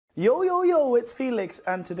Yo, yo, yo, it's Felix,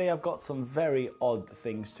 and today I've got some very odd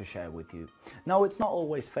things to share with you. Now, it's not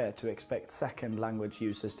always fair to expect second language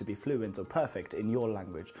users to be fluent or perfect in your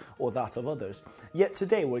language or that of others. Yet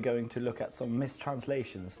today we're going to look at some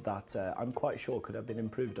mistranslations that I'm quite sure could have been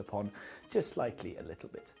improved upon just slightly a little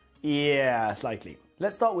bit. Yeah, slightly.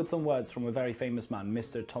 Let's start with some words from a very famous man,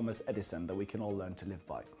 Mr. Thomas Edison, that we can all learn to live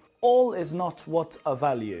by. All is not what a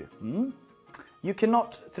value. You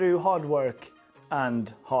cannot, through hard work,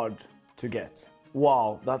 and hard to get.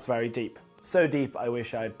 Wow, that's very deep. So deep I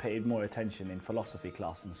wish I had paid more attention in philosophy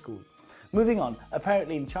class in school. Moving on,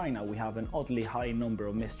 apparently in China we have an oddly high number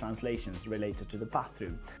of mistranslations related to the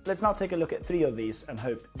bathroom. Let's now take a look at 3 of these and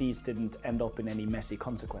hope these didn't end up in any messy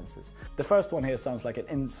consequences. The first one here sounds like an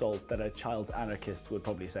insult that a child anarchist would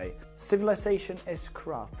probably say. Civilization is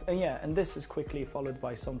crap. And this is quickly followed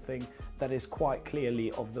by something that is quite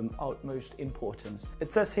clearly of the utmost importance.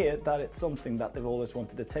 It says here that it's something that they've always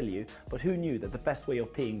wanted to tell you, but who knew that the best way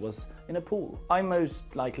of peeing was in a pool? I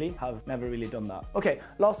most likely have never really done that. Okay,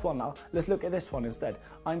 last one now. Let's look at this one instead.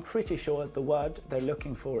 I'm pretty sure the word they're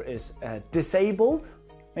looking for is disabled,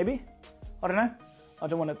 maybe? I don't know. I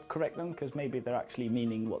don't want to correct them because maybe they're actually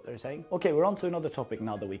meaning what they're saying. Okay, we're on to another topic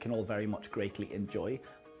now that we can all very much greatly enjoy.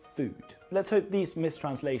 Food. Let's hope these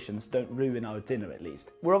mistranslations don't ruin our dinner at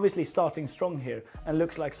least. We're obviously starting strong here and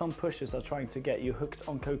looks like some pushers are trying to get you hooked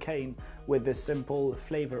on cocaine with this simple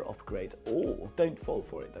flavor upgrade. Oh, don't fall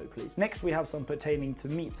for it though, please. Next we have some pertaining to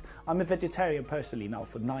meat. I'm a vegetarian personally now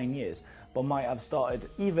for 9 years, but might have started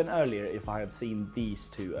even earlier if I had seen these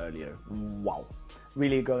 2 earlier. Wow.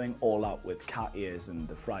 Really going all out with cat ears and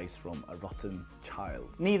the fries from a rotten child.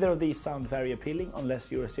 Neither of these sound very appealing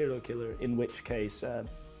unless you're a serial killer, in which case,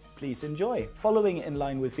 please enjoy. Following in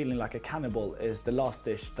line with feeling like a cannibal is the last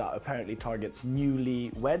dish that apparently targets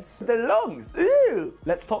newlyweds. Their lungs! Ew!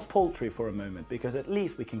 Let's talk poultry for a moment, because at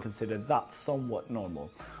least we can consider that somewhat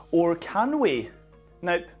normal. Or can we?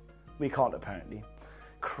 Nope, we can't apparently.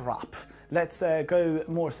 Crap. Let's go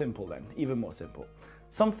more simple then, even more simple.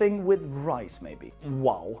 Something with rice maybe.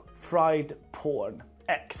 Wow. Fried porn.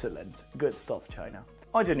 Excellent. Good stuff, China.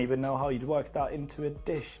 I don't even know how you'd work that into a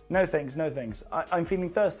dish. No thanks, no thanks. I'm feeling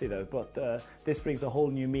thirsty though, but this brings a whole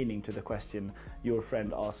new meaning to the question your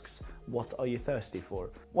friend asks, what are you thirsty for?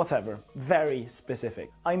 Whatever, very specific.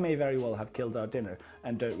 I may very well have killed our dinner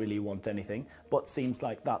and don't really want anything, but seems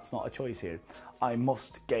like that's not a choice here. I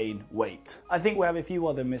must gain weight. I think we have a few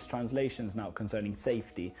other mistranslations now concerning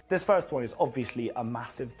safety. This first one is obviously a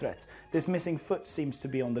massive threat. This missing foot seems to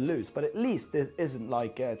be on the loose, but at least this isn't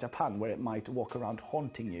like Japan where it might walk around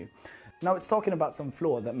haunting you. Now it's talking about some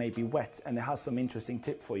floor that may be wet and it has some interesting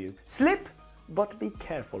tip for you. Slip! But be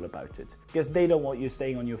careful about it, because they don't want you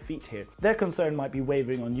staying on your feet here. Their concern might be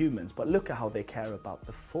wavering on humans, but look at how they care about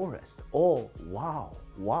the forest. Oh, wow,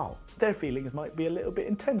 wow. Their feelings might be a little bit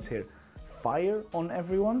intense here. Fire on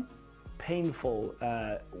everyone? Painful,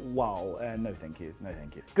 wow, no thank you, no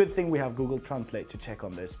thank you. Good thing we have Google Translate to check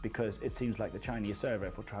on this, because it seems like the Chinese server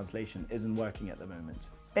for translation isn't working at the moment.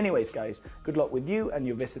 Anyways guys, good luck with you and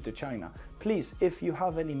your visit to China. Please, if you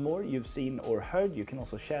have any more you've seen or heard, you can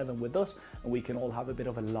also share them with us and we can all have a bit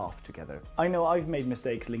of a laugh together. I know I've made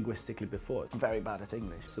mistakes linguistically before. I'm very bad at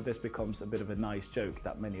English, so this becomes a bit of a nice joke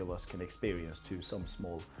that many of us can experience to some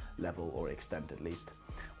small level or extent at least.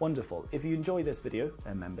 Wonderful. If you enjoy this video,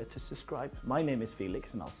 remember to subscribe. My name is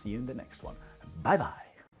Felix and I'll see you in the next one. Bye bye.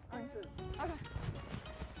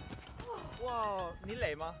 Wow, 你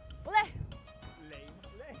累吗？不累。累。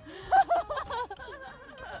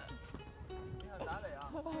你很哪累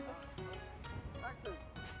啊？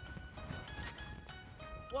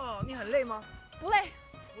哇，你很累吗？不累。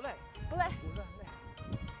不累。不累。不是很累。